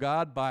favor from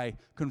God by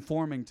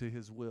conforming to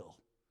his will.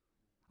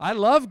 I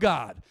love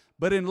God,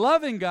 but in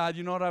loving God,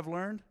 you know what I've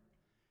learned?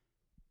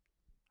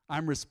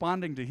 I'm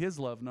responding to his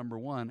love, number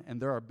one,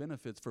 and there are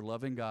benefits for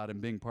loving God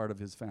and being part of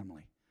his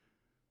family.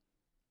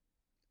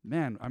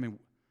 Man, I mean,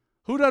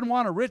 who doesn't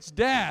want a rich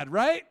dad,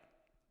 right?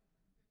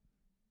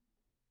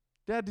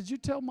 Dad, did you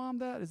tell Mom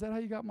that? Is that how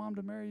you got Mom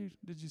to marry you?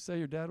 Did you say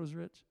your dad was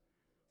rich?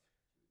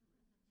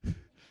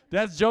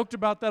 Dad's joked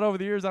about that over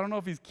the years. I don't know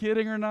if he's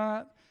kidding or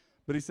not.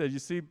 But he said, you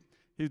see,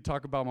 he'd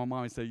talk about my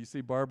mom. He said, you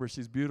see Barbara,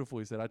 she's beautiful.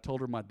 He said, I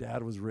told her my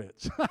dad was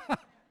rich.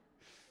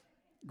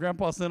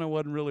 Grandpa Sena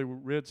wasn't really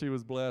rich. He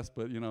was blessed.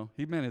 But, you know,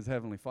 he meant his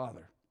heavenly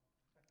Father.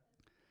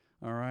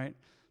 All right?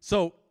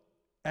 So,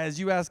 as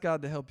you ask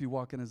God to help you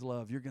walk in his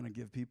love, you're going to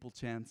give people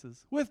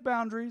chances with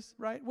boundaries,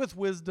 right? With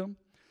wisdom.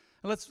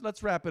 And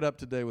let's wrap it up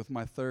today with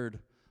my third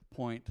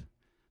point.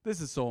 This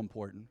is so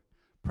important.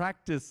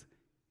 Practice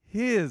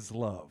his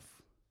love.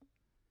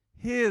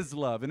 His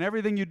love in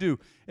everything you do.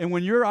 And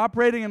when you're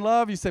operating in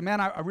love, you say,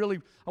 man, I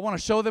want to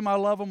show them I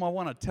love them. I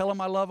want to tell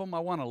them I love them. I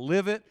want to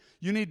live it.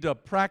 You need to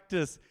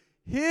practice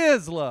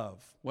his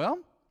love. Well,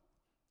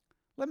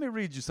 let me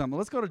read you something.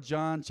 Let's go to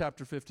John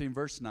chapter 15,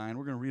 verse 9.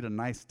 We're going to read a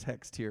nice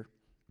text here.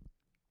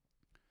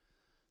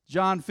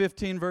 John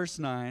 15, verse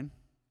 9.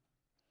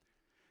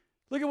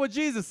 Look at what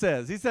Jesus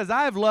says. He says,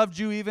 I have loved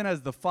you even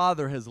as the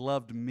Father has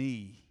loved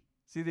me.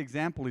 See the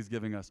example he's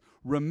giving us.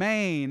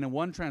 Remain, and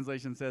one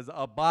translation says,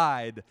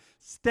 abide.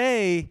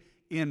 Stay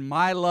in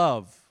my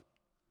love.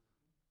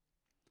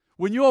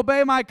 When you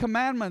obey my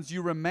commandments,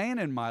 you remain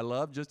in my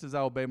love, just as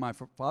I obey my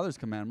Father's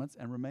commandments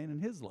and remain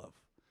in his love.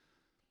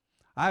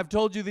 I have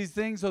told you these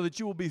things so that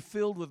you will be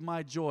filled with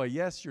my joy.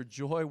 Yes, your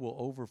joy will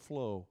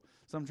overflow.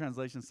 Some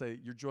translations say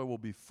your joy will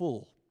be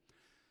full.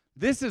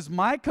 This is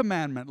my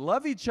commandment.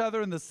 Love each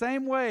other in the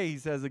same way, he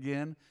says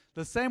again,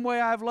 the same way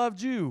I've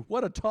loved you.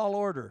 What a tall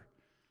order.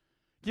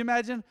 Can you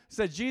imagine? He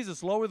said,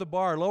 Jesus, lower the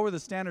bar, lower the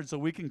standard so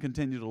we can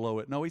continue to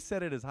lower it. No, he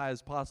said it as high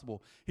as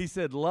possible. He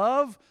said,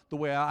 love the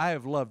way I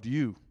have loved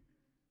you.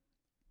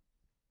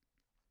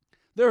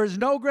 There is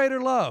no greater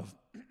love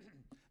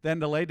than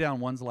to lay down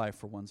one's life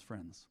for one's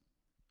friends.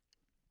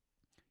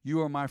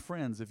 You are my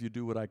friends if you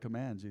do what I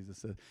command, Jesus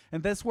said.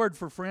 And this word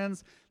for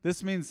friends,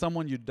 this means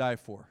someone you'd die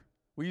for.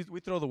 We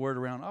throw the word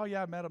around, oh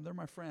yeah, I met them, they're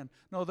my friend.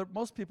 No,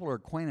 most people are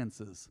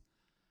acquaintances.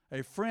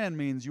 A friend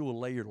means you will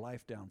lay your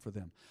life down for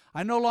them.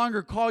 I no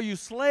longer call you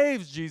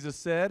slaves, Jesus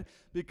said,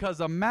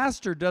 because a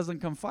master doesn't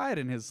confide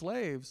in his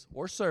slaves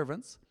or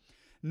servants.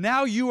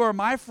 Now you are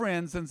my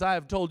friends since I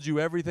have told you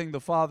everything the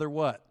Father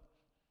what?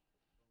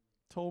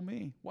 Told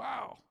me.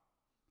 Wow,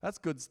 that's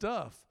good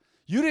stuff.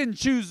 You didn't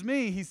choose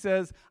me, he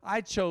says,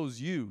 I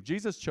chose you.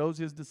 Jesus chose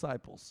his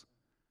disciples.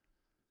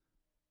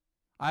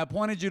 I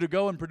appointed you to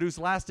go and produce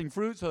lasting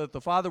fruit so that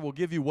the Father will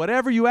give you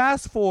whatever you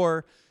ask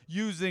for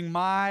using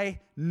my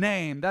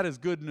name. That is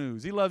good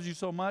news. He loves you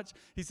so much.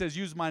 He says,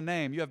 use my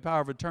name. You have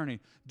power of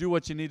attorney. Do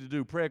what you need to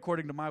do. Pray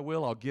according to my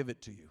will. I'll give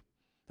it to you.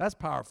 That's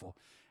powerful.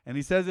 And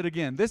he says it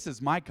again. This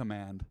is my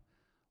command.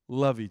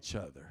 Love each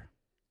other.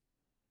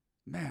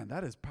 Man,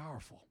 that is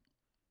powerful.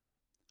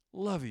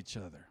 Love each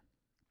other.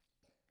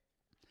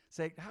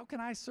 Say, how can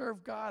I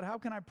serve God? How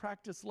can I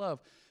practice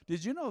love?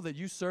 Did you know that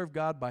you serve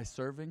God by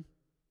serving?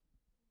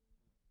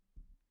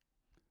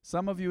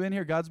 Some of you in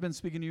here, God's been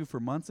speaking to you for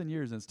months and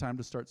years, and it's time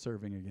to start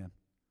serving again.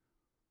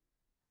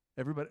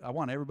 Everybody, I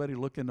want everybody to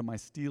look into my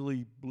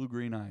steely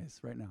blue-green eyes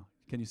right now.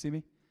 Can you see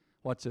me?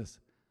 Watch this.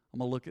 I'm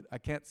going to look at, I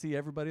can't see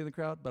everybody in the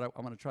crowd, but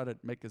I'm going to try to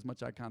make as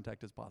much eye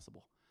contact as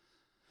possible.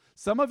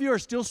 Some of you are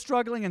still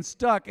struggling and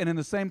stuck and in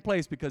the same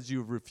place because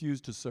you've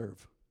refused to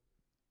serve.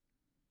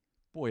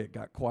 Boy, it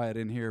got quiet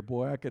in here.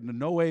 Boy, I could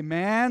no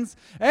amens.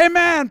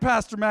 Amen,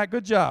 Pastor Matt.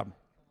 Good job.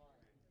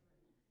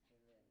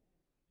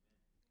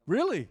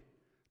 Really?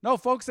 No,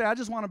 folks say, I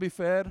just want to be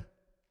fed.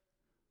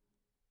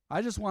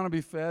 I just want to be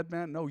fed,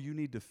 man. No, you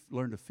need to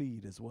learn to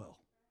feed as well.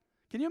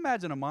 Can you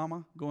imagine a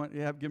mama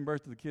giving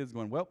birth to the kids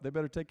going, well, they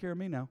better take care of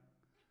me now.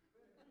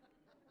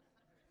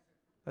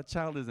 That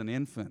child is an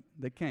infant.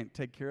 They can't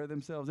take care of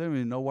themselves. They don't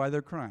even know why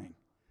they're crying.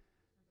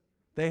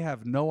 They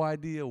have no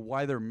idea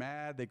why they're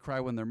mad. They cry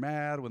when they're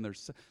mad,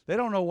 they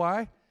don't know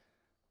why.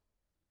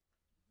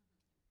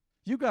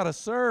 You got to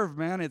serve,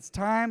 man. It's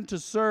time to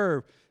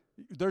serve.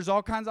 There's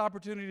all kinds of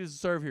opportunities to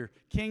serve here.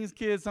 King's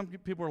kids, some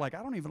people are like,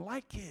 I don't even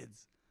like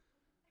kids.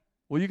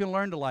 Well, you can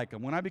learn to like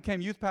them. When I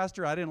became youth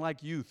pastor, I didn't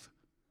like youth.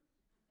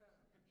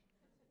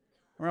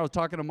 I was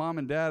talking to mom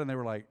and dad, and they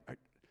were like,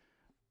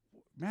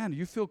 man,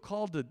 you feel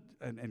called to,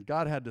 and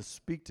God had to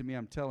speak to me,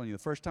 I'm telling you.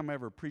 The first time I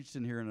ever preached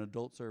in here in an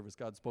adult service,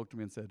 God spoke to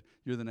me and said,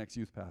 you're the next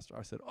youth pastor.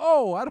 I said,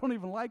 oh, I don't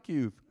even like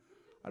youth.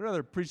 I'd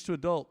rather preach to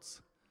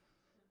adults.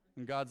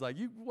 And God's like,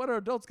 what are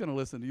adults going to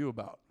listen to you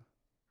about?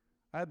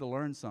 I had to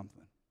learn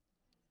something.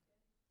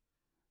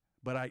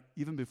 But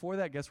even before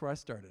that, guess where I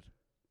started?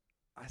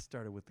 I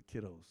started with the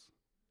kiddos.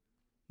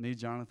 Me,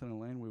 Jonathan, and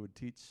Elaine, we would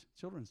teach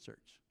children's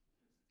church.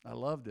 I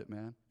loved it,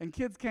 man. And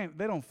kids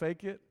they don't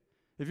fake it.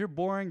 If you're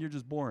boring, you're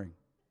just boring.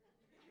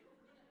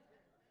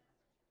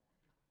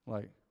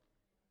 Like,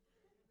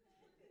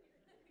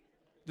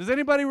 does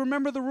anybody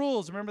remember the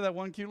rules? Remember that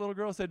one cute little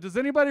girl said, does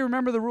anybody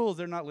remember the rules?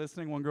 They're not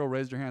listening. One girl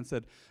raised her hand and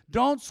said,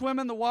 don't swim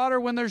in the water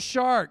when there's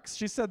sharks.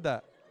 She said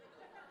that.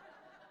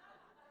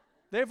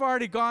 They've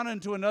already gone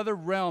into another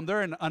realm.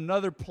 They're in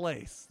another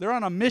place. They're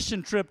on a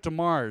mission trip to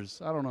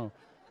Mars. I don't know.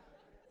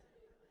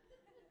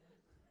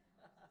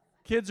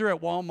 Kids are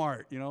at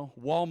Walmart,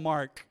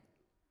 Walmart.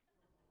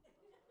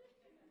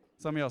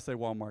 Some of y'all say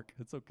Walmart.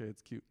 It's okay.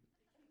 It's cute.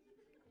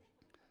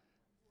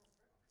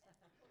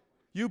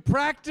 You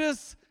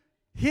practice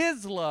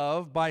his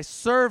love by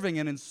serving,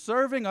 and in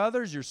serving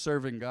others, you're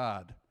serving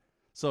God.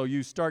 So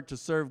you start to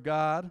serve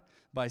God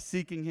by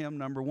seeking him,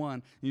 number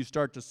one. You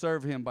start to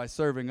serve him by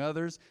serving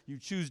others. You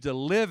choose to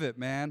live it,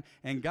 man.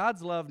 And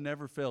God's love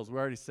never fails. We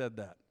already said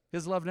that.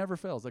 His love never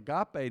fails.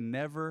 Agape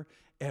never,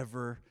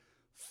 ever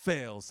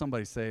fails.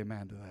 Somebody say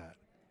amen to that.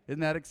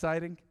 Isn't that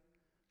exciting?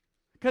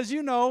 Because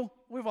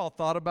we've all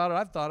thought about it.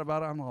 I've thought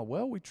about it. I'm like,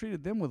 well, we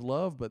treated them with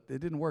love, but it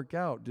didn't work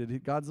out.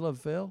 Did God's love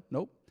fail?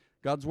 Nope.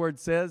 God's word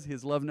says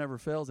his love never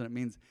fails, and it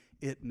means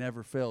it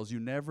never fails.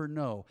 You never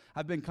know.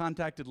 I've been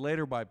contacted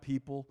later by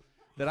people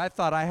that I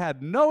thought I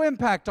had no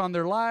impact on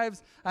their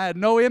lives. I had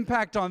no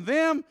impact on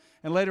them.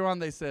 And later on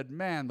they said,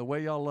 man, the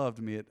way y'all loved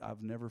me,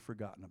 I've never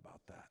forgotten about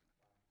that.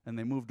 And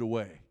they moved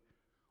away.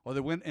 Or they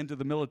went into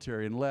the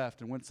military and left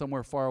and went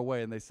somewhere far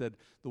away, and they said,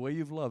 the way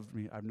you've loved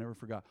me, I've never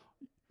forgot.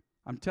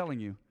 I'm telling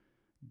you,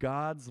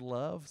 God's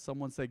love,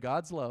 someone say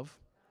God's love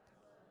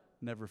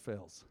never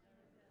fails.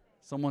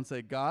 Someone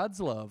say God's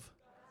love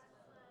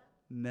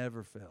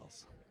never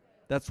fails.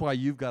 That's why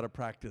you've got to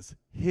practice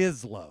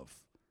his love.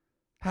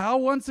 How,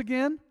 once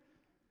again?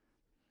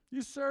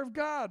 You serve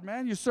God,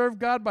 man. You serve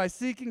God by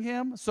seeking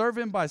him. Serve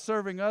him by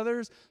serving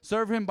others.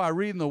 Serve him by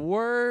reading the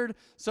word.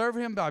 Serve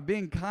him by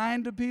being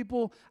kind to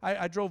people.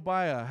 I drove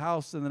by a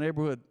house in the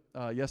neighborhood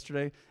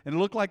yesterday, and it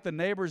looked like the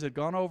neighbors had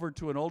gone over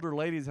to an older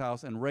lady's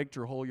house and raked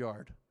her whole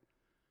yard.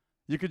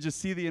 You could just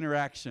see the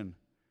interaction.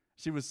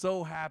 She was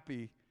so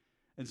happy,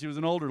 and she was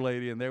an older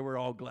lady, and they were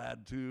all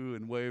glad too,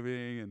 and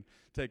waving and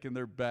taking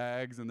their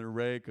bags and their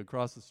rake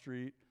across the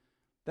street.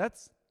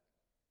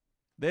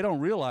 They don't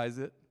realize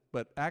it,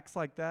 but acts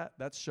like that,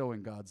 that's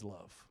showing God's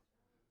love.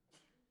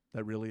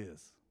 That really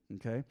is,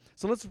 okay?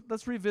 So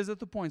let's revisit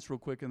the points real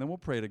quick, and then we'll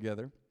pray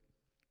together.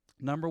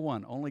 Number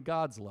one, only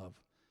God's love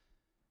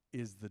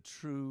is the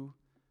true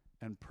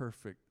and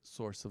perfect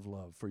source of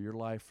love for your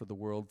life, for the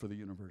world, for the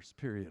universe,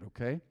 period,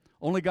 okay?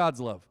 Only God's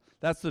love.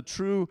 That's the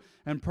true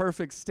and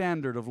perfect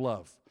standard of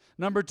love.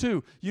 Number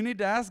two, you need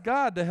to ask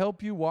God to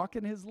help you walk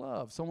in his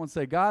love. Someone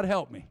say, God,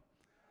 help me.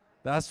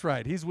 That's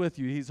right. He's with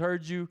you. He's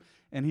heard you,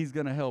 and he's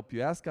going to help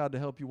you. Ask God to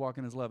help you walk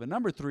in his love. And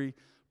number three,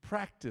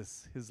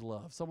 practice his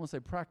love. Someone say,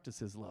 practice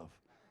his love.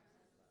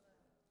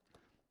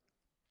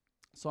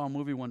 saw a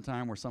movie one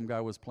time where some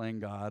guy was playing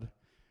God,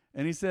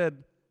 and he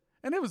said,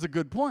 and it was a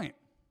good point.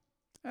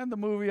 And the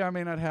movie, I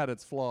mean, it had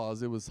its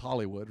flaws. It was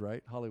Hollywood,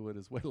 right? Hollywood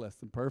is way less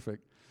than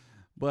perfect.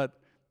 But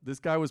this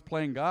guy was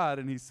playing God,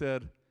 and he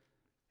said,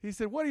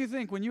 what do you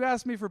think? When you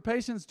ask me for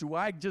patience, do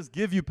I just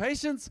give you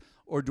patience,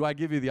 or do I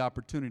give you the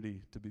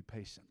opportunity to be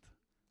patient?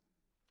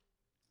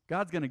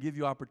 God's going to give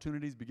you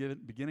opportunities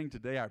beginning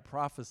today. I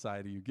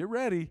prophesy to you. Get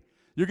ready.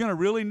 You're going to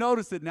really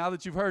notice it now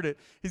that you've heard it.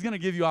 He's going to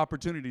give you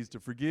opportunities to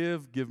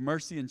forgive, give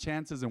mercy and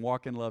chances, and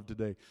walk in love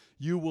today.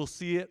 You will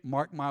see it.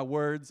 Mark my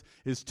words.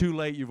 It's too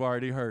late. You've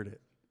already heard it.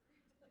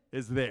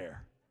 It's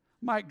there.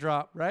 Mic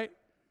drop, right?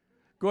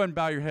 Go ahead and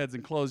bow your heads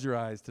and close your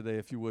eyes today,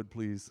 if you would,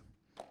 please.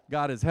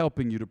 God is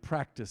helping you to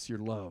practice your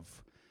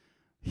love,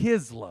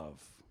 His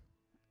love.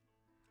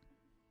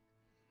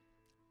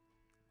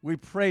 We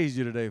praise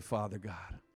you today, Father God.